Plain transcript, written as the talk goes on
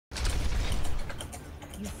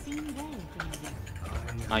You seem well,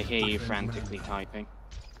 baby. I hear you frantically typing.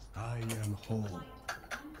 I am whole.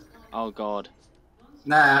 Oh god.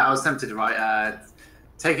 Nah, I was tempted to write,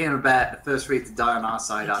 taking a bet, the first three to die on our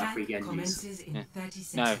side are free game use. Yeah.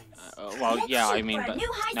 No, well, yeah, I mean, but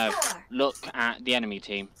no, look at the enemy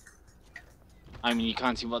team. I mean, you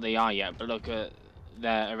can't see what they are yet, but look at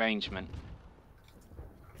their arrangement.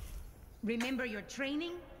 Remember your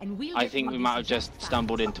training, and we'll I think we might have just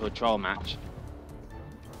stumbled into a troll match.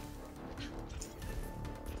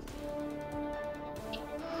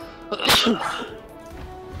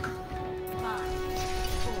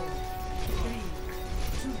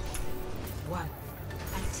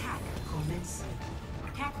 Attack commencing.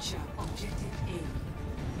 Capture objective A.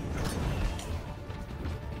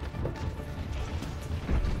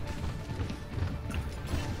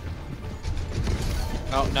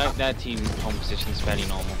 Oh no, their team composition is fairly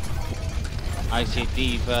normal. I see a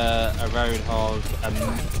Diva, a Roadhog,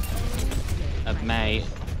 a May,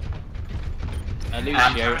 a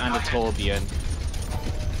Lucio, and a Torbjorn.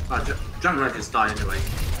 Jungler just died anyway.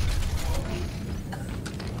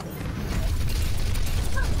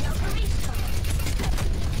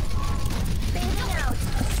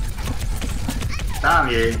 Damn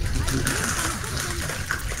you!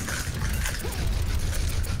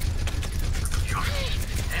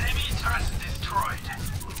 Enemy turret destroyed.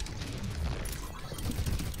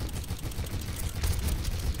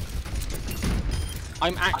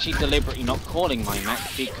 I'm actually deliberately not calling my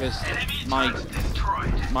mech because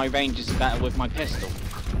my range is better with my pistol.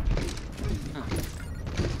 Huh.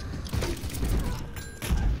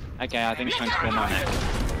 Okay, I think it's time to call my mech.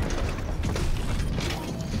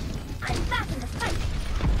 I'm back in the fight.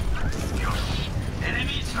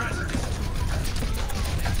 Enemy turret.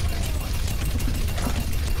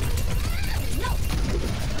 No.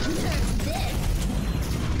 This.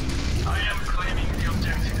 I am claiming the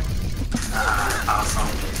objective.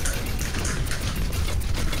 Awesome.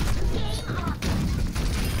 Game on.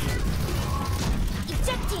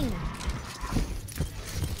 Ejecting.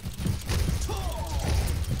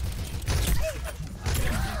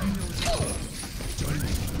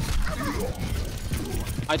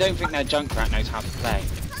 I don't think their Junkrat knows how to play.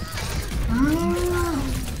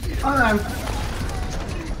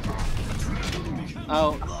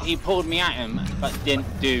 Oh, he pulled me at him, but didn't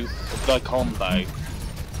do the combo.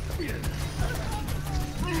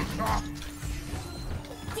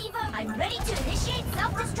 Diva, I'm ready to initiate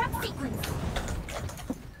self-destruct sequence.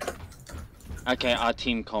 Okay, our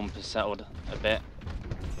team comp has settled a bit.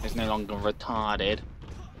 It's no longer retarded.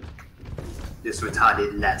 Just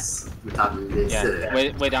retarded less. Retarded less.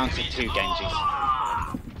 Yeah, we're down to 2 Genjis.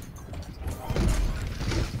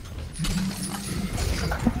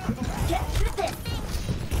 Get through this.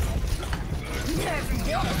 Nerve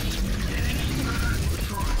this.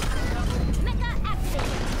 Mecha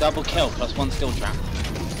activated. Double kill plus 1 steel trap.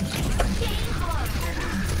 Game on.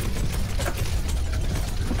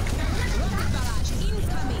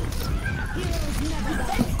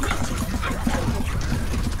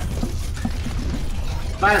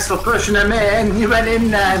 Thanks for pushing him in. You went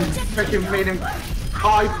in there and freaking made him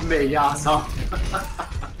cry for me, you asshole.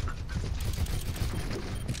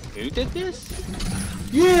 Who did this?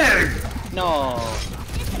 You! No.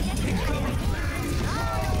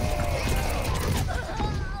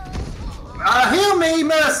 Heal me,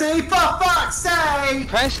 Mercy, for fuck's sake!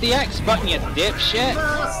 Press the X button, you dipshit.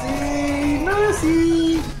 Mercy,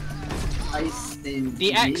 Mercy!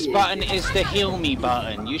 The X button is the heal me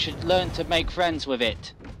button. You should learn to make friends with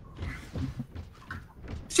it.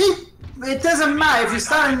 It doesn't matter if you're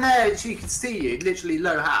standing there, she can see you, literally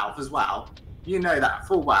low health as well. You know that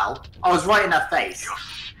full well. I was right in her face.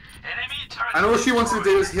 And all she wanted to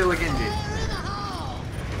do was heal again, dude.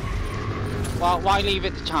 Well, why leave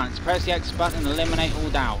it to chance? Press the X button and eliminate all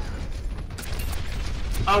doubt.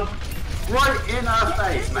 Oh, right in her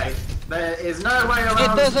face, mate. There is no way around.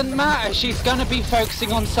 It doesn't matter. She's gonna be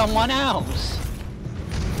focusing on someone else.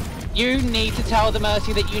 You need to tell the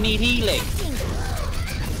Mercy that you need healing.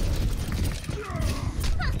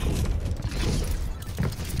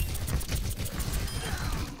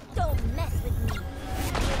 Don't mess with me.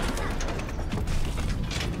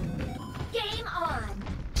 Game on.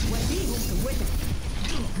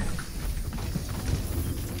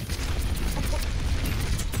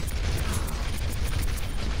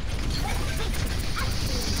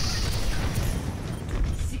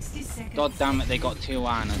 God damn it, they got 2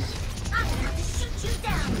 Annas. I'm about to shoot you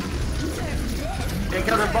down. Here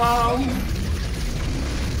comes a bomb.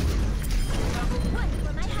 One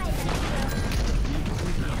for my highlight.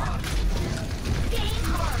 Game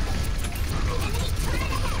on. Enemy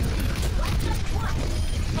turret ahead.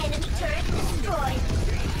 Watch.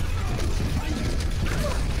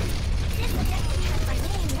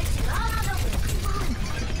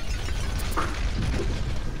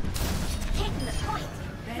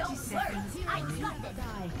 seconds. I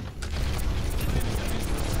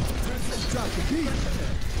got this.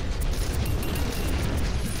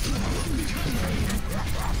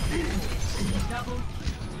 Double.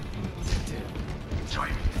 Join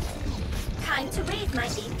me. Time to raise my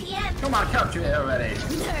APM. Come on, capture it already.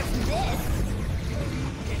 Nerf this.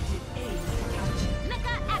 Objective A captured.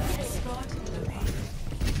 Mecha activated. Spot located.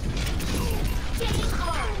 Getting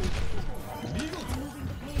home.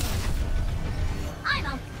 I'm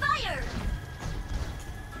on fire.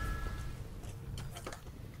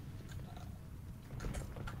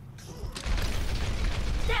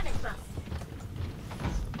 Damage buff.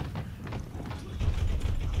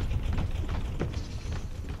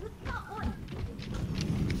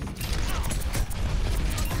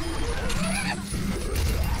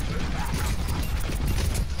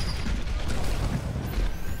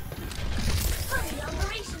 Fully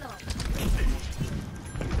operational.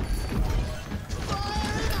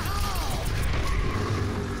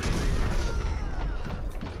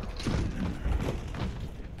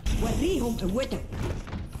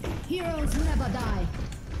 Heroes never die.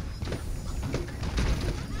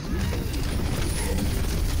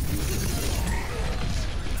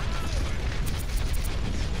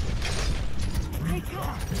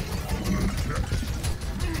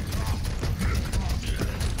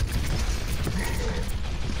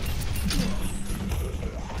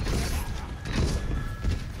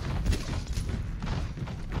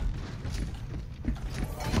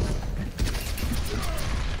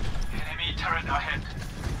 Enemy turret ahead.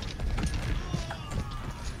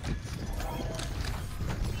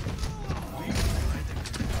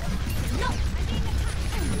 No.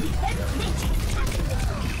 Defense matrix activated.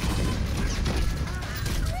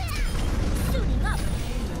 Suiting up.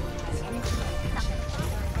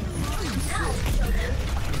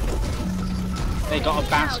 They got a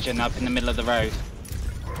bastion up in the middle of the road.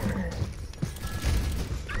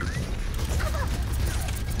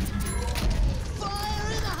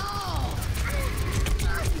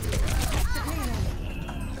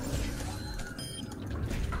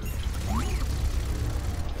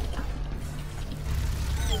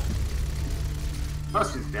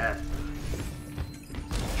 Bastion's dead.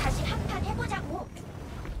 다시 한판 해보자고.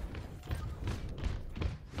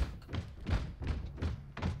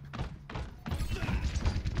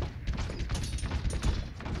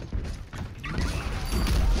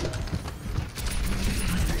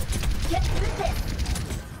 Get through this.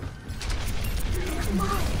 Come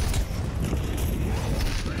on.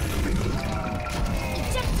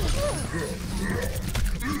 Ejecting.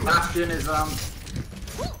 Bastion is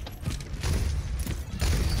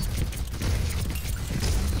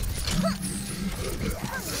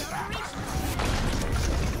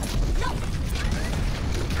No.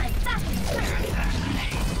 I'm back in the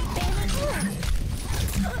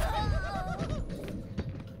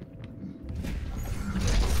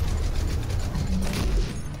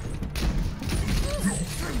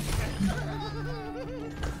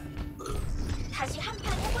다시 한판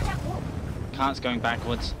해보자고. Cart's going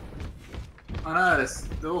backwards. I know,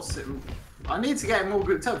 they're all sitting. I need to get more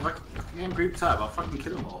grouped up. If I can get them grouped up, I'll fucking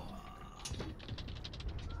kill them all.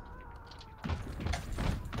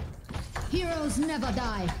 Heroes never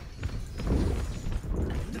die.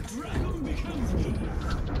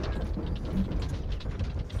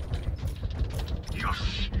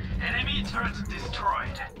 Yosh. Enemy turret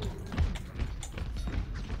destroyed.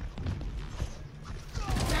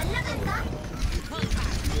 날라간다.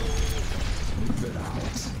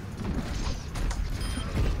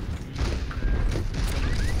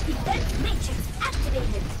 Defense matrix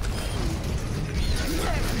activated.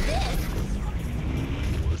 Nerf this.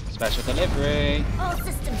 Special delivery. All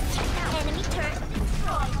systems checked out. Enemy turret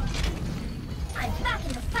destroyed. I'm back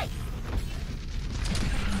in the fight.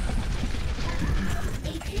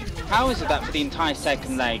 APM How is it that for the entire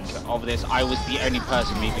second leg of this, I was the only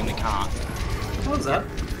person moving the cart? What was that?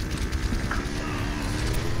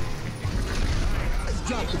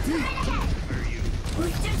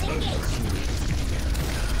 Boosters engaged.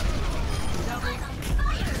 Double.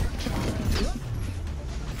 Fire.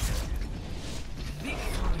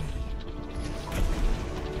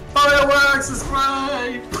 Fireworks is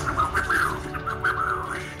great!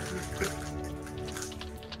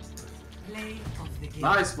 Play of the game.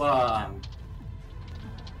 Nice one!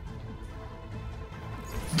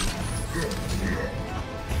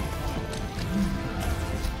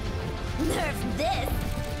 Nerf this.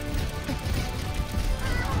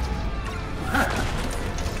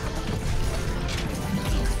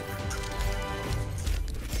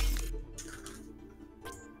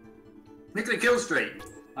 Nick the kill streak.